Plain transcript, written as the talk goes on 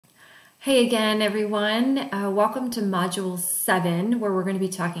Hey again, everyone. Welcome to Module 7, where we're going to be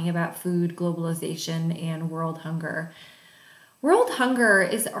talking about food, globalization, and world hunger. World hunger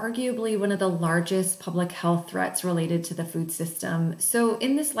is arguably one of the largest public health threats related to the food system. So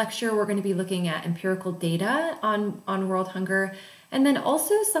in this lecture, we're going to be looking at empirical data on world hunger, and then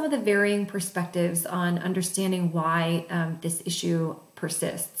also some of the varying perspectives on understanding why this issue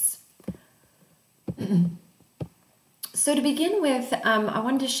persists. So to begin with, I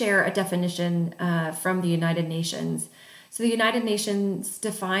wanted to share a definition from the United Nations. So the United Nations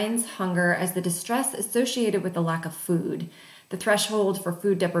defines hunger as the distress associated with the lack of food. The threshold for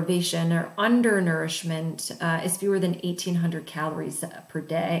food deprivation or undernourishment is fewer than 1,800 calories per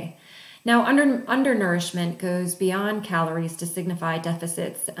day. Now, undernourishment goes beyond calories to signify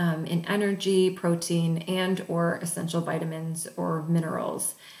deficits in energy, protein, and or essential vitamins or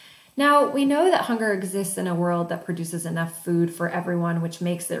minerals. Now, we know that hunger exists in a world that produces enough food for everyone, which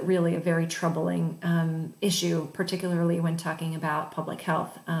makes it really a very troubling issue, particularly when talking about public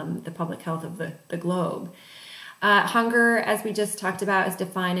health, the public health of the globe. Hunger, as we just talked about, is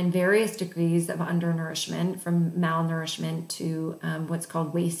defined in various degrees of undernourishment, from malnourishment to what's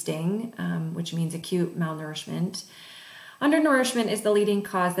called wasting, which means acute malnourishment. Undernourishment is the leading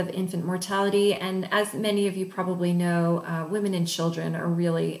cause of infant mortality, and as many of you probably know, women and children are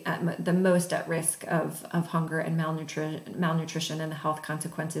really the most at risk of hunger and malnutrition and the health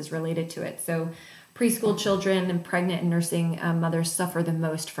consequences related to it. So preschool children and pregnant and nursing mothers suffer the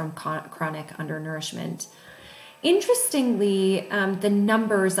most from chronic undernourishment. Interestingly, the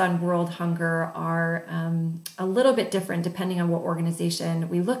numbers on world hunger are a little bit different depending on what organization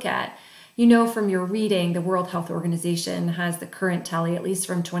we look at. You know from your reading, the World Health Organization has the current tally, at least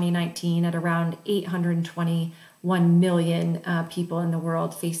from 2019, at around 821 million people in the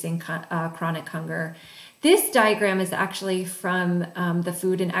world facing chronic hunger. This diagram is actually from the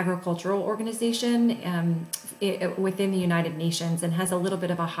Food and Agricultural Organization within the United Nations and has a little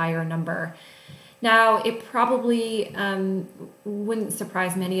bit of a higher number. Now, it probably wouldn't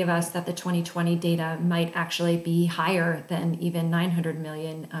surprise many of us that the 2020 data might actually be higher than even 900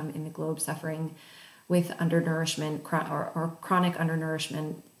 million in the globe suffering with undernourishment or chronic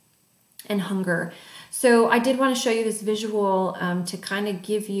undernourishment and hunger. So I did want to show you this visual to kind of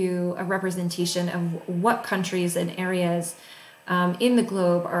give you a representation of what countries and areas in the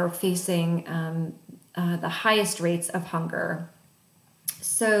globe are facing the highest rates of hunger.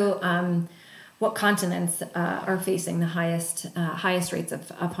 So what continents are facing the highest rates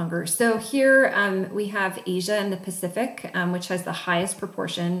of hunger. So here we have Asia and the Pacific, which has the highest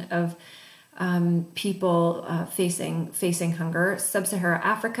proportion of people facing hunger. Sub-Saharan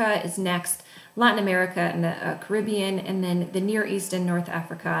Africa is next, Latin America and the Caribbean, and then the Near East and North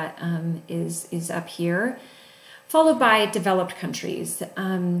Africa is up here, followed by developed countries.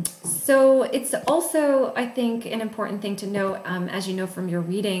 So it's also, I think, an important thing to note, as you know from your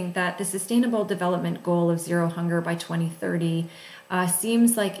reading, that the Sustainable Development Goal of Zero Hunger by 2030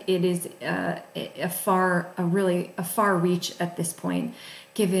 seems like it is a far reach at this point,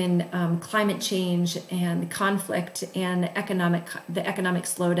 given climate change and conflict and the economic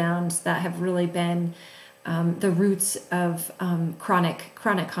slowdowns that have really been the roots of chronic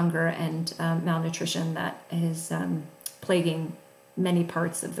hunger and malnutrition that is plaguing many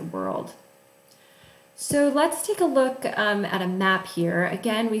parts of the world. So let's take a look at a map here.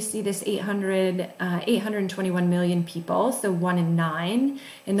 Again, we see this 821 million people, so 1 in 9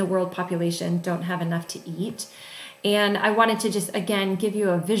 in the world population don't have enough to eat. And I wanted to just, again, give you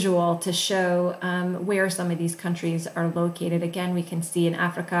a visual to show where some of these countries are located. Again, we can see in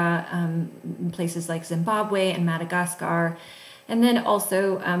Africa, places like Zimbabwe and Madagascar, and then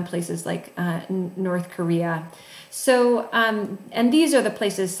also places like North Korea. So, and these are the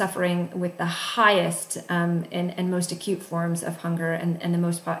places suffering with the highest and most acute forms of hunger and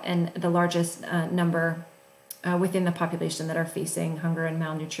the largest number within the population that are facing hunger and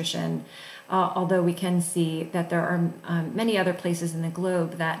malnutrition. Although we can see that there are many other places in the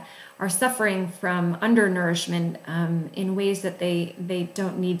globe that are suffering from undernourishment in ways that they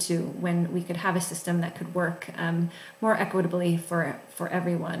don't need to, when we could have a system that could work more equitably for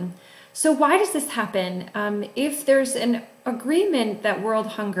everyone. So why does this happen? If there's an agreement that world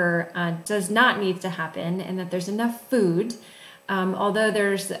hunger does not need to happen and that there's enough food, although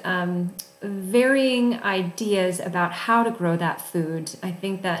there's varying ideas about how to grow that food, I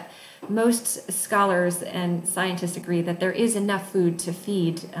think that most scholars and scientists agree that there is enough food to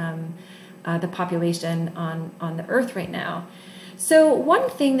feed the population on the earth right now. So one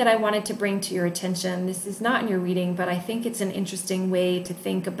thing that I wanted to bring to your attention, this is not in your reading, but I think it's an interesting way to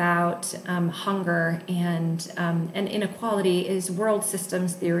think about hunger and inequality, is world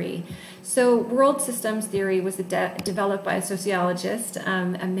systems theory. So world systems theory was developed by a sociologist,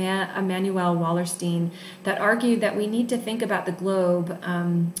 Emmanuel Wallerstein, that argued that we need to think about the globe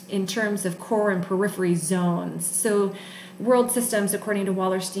in terms of core and periphery zones. So world systems, according to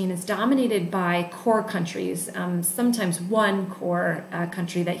Wallerstein, is dominated by core countries, sometimes one core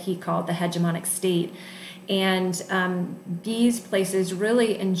country that he called the hegemonic state. And these places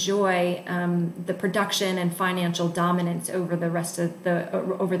really enjoy the production and financial dominance over the rest of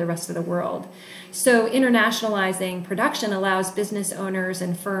the world. So internationalizing production allows business owners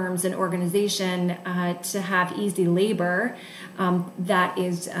and firms and organization to have easy labor that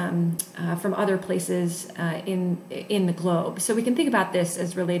is from other places in the globe. So we can think about this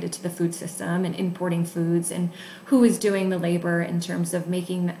as related to the food system and importing foods, and who is doing the labor in terms of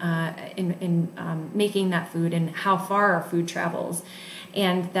making making that food and how far our food travels.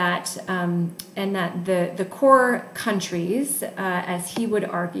 And that the core countries, as he would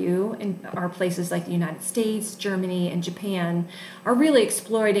argue, are places like the United States, Germany, and Japan, are really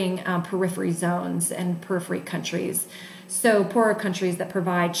exploiting periphery zones and periphery countries. So poorer countries that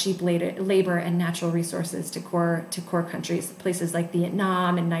provide cheap labor and natural resources to core countries, places like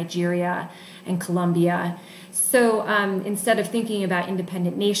Vietnam and Nigeria and Colombia. So instead of thinking about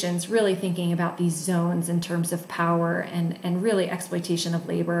independent nations, really thinking about these zones in terms of power and really exploitation of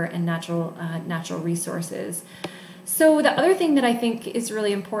labor and natural resources. So the other thing that I think is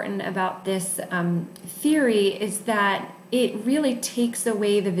really important about this theory is that it really takes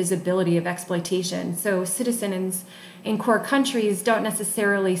away the visibility of exploitation. So citizens in core countries don't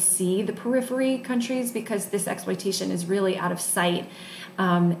necessarily see the periphery countries because this exploitation is really out of sight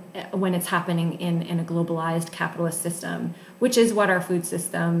when it's happening in a globalized capitalist system, which is what our food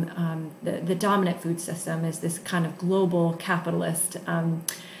system, the dominant food system, is this kind of global capitalist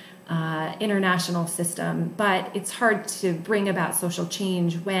international system. But it's hard to bring about social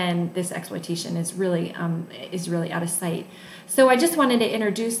change when this exploitation is really out of sight. So I just wanted to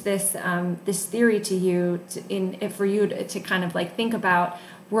introduce this this theory to you for you to kind of like think about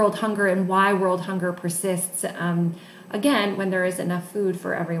world hunger and why world hunger persists. Again, when there is enough food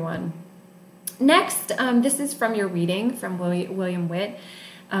for everyone. Next, this is from your reading from William Witt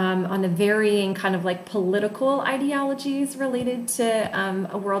on the varying kind of like political ideologies related to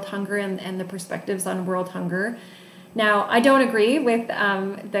a world hunger and the perspectives on world hunger. Now, I don't agree with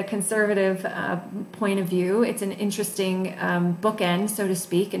the conservative point of view. It's an interesting bookend, so to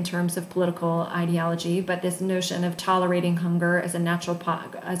speak, in terms of political ideology. But this notion of tolerating hunger as a natural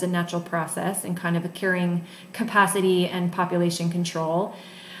process and kind of a carrying capacity and population control.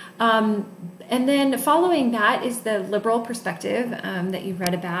 And then following that is the liberal perspective that you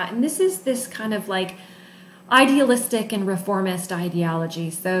read about, and this is this kind of like idealistic and reformist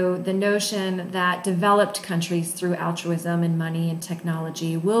ideology. So the notion that developed countries through altruism and money and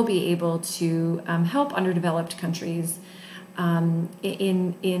technology will be able to help underdeveloped countries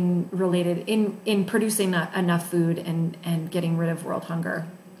in producing enough food and getting rid of world hunger,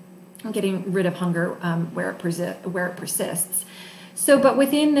 getting rid of hunger where it persists. So, but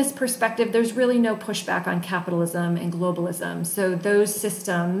within this perspective, there's really no pushback on capitalism and globalism. So those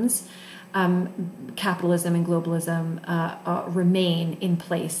systems, capitalism and globalism, remain in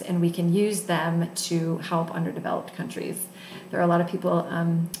place, and we can use them to help underdeveloped countries. There are a lot of people,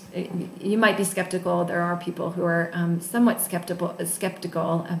 you might be skeptical, there are people who are somewhat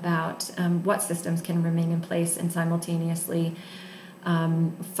skeptical about what systems can remain in place and simultaneously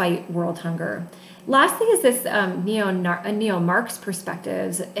fight world hunger. Lastly is this neo-Marx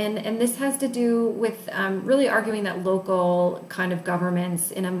perspectives, and this has to do with really arguing that local kind of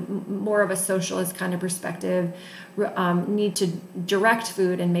governments in a more of a socialist kind of perspective need to direct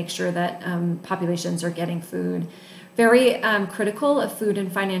food and make sure that populations are getting food. Very critical of food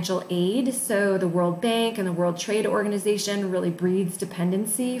and financial aid, so the World Bank and the World Trade Organization really breeds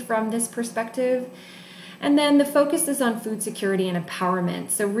dependency from this perspective. And then the focus is on food security and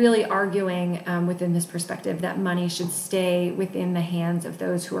empowerment. So really arguing within this perspective that money should stay within the hands of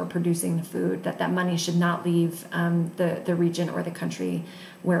those who are producing the food, that money should not leave the region or the country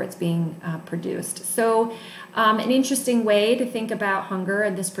where it's being produced. So an interesting way to think about hunger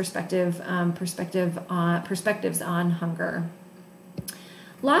and this perspectives on hunger.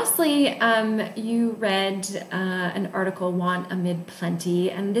 Lastly, you read an article, Want Amid Plenty,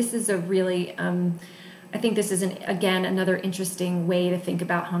 and this is a really I think this is again another interesting way to think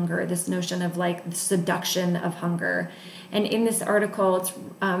about hunger. This notion of like the seduction of hunger, and in this article, it's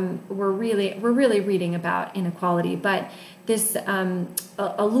we're really reading about inequality, but this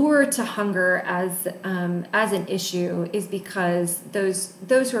allure to hunger as an issue is because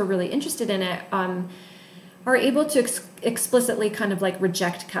those who are really interested in it are able to explicitly kind of like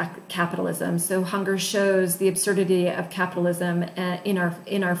reject capitalism. So hunger shows the absurdity of capitalism in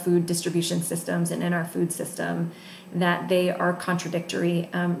our food distribution systems and in our food system, that they are contradictory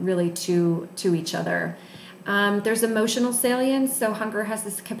really to each other. There's emotional salience. So hunger has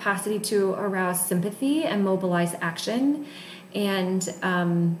this capacity to arouse sympathy and mobilize action, and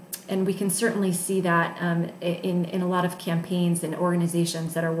we can certainly see that in a lot of campaigns and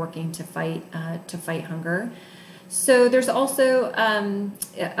organizations that are working to fight hunger. So there's also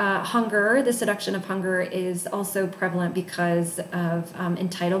hunger. The seduction of hunger is also prevalent because of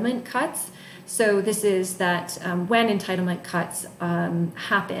entitlement cuts. So this is that when entitlement cuts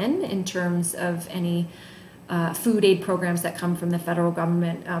happen in terms of any food aid programs that come from the federal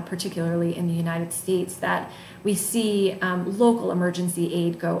government, particularly in the United States, that we see local emergency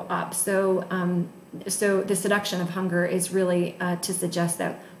aid go up. So the seduction of hunger is really to suggest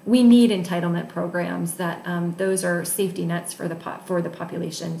that we need entitlement programs, that those are safety nets for the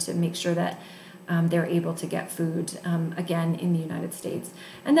population to make sure that they're able to get food, again, in the United States.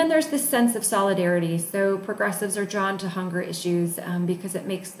 And then there's this sense of solidarity. So progressives are drawn to hunger issues because it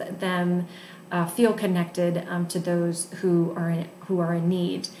makes them feel connected to those who are in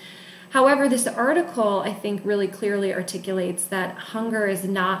need. However, this article, I think, really clearly articulates that hunger is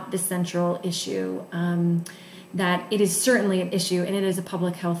not the central issue, that it is certainly an issue and it is a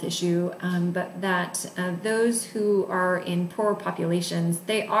public health issue, but that those who are in poor populations,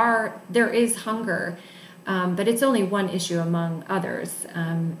 there is hunger, but it's only one issue among others.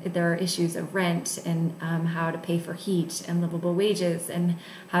 There are issues of rent and how to pay for heat and livable wages and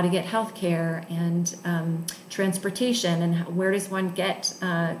how to get health care and transportation and where does one get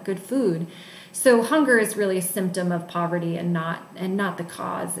good food. So hunger is really a symptom of poverty and not the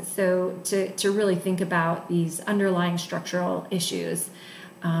cause. So to really think about these underlying structural issues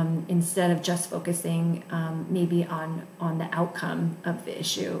instead of just focusing maybe on the outcome of the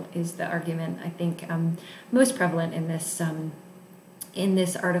issue is the argument, I think, most prevalent in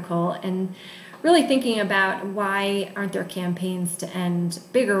this article. And really thinking about why aren't there campaigns to end,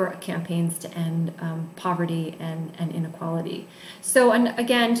 bigger campaigns to end poverty and inequality. So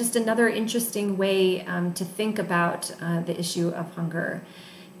again, just another interesting way to think about the issue of hunger.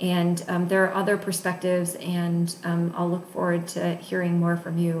 And there are other perspectives, and I'll look forward to hearing more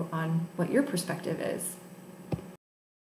from you on what your perspective is.